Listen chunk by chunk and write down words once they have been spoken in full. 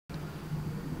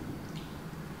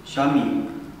Xiaomi,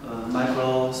 a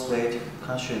micro suede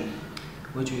cushion,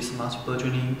 which is much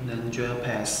burgeoning than gel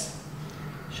pads.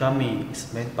 Xiaomi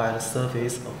is made by the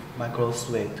surface of micro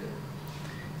suede.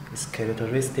 Its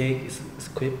characteristic is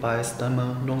equipped by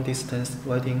slimmer long-distance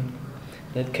riding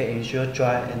that can ensure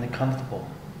dry and comfortable.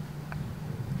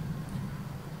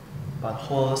 But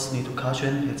horse knit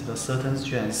cushion has a certain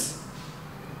strength.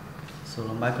 So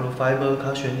the microfiber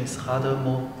cushion is harder,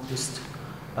 more used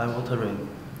by watering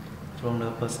from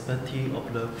the perspective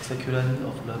of the circulation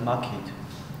of the market,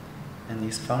 and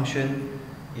its function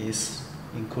is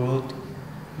include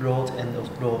load and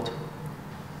offload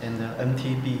and the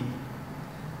MTB,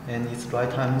 and its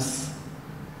ride times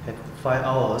have 5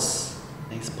 hours,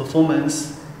 and its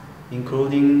performance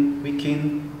including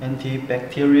wicking,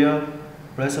 antibacterial,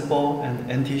 breathable, and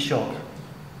anti-shock.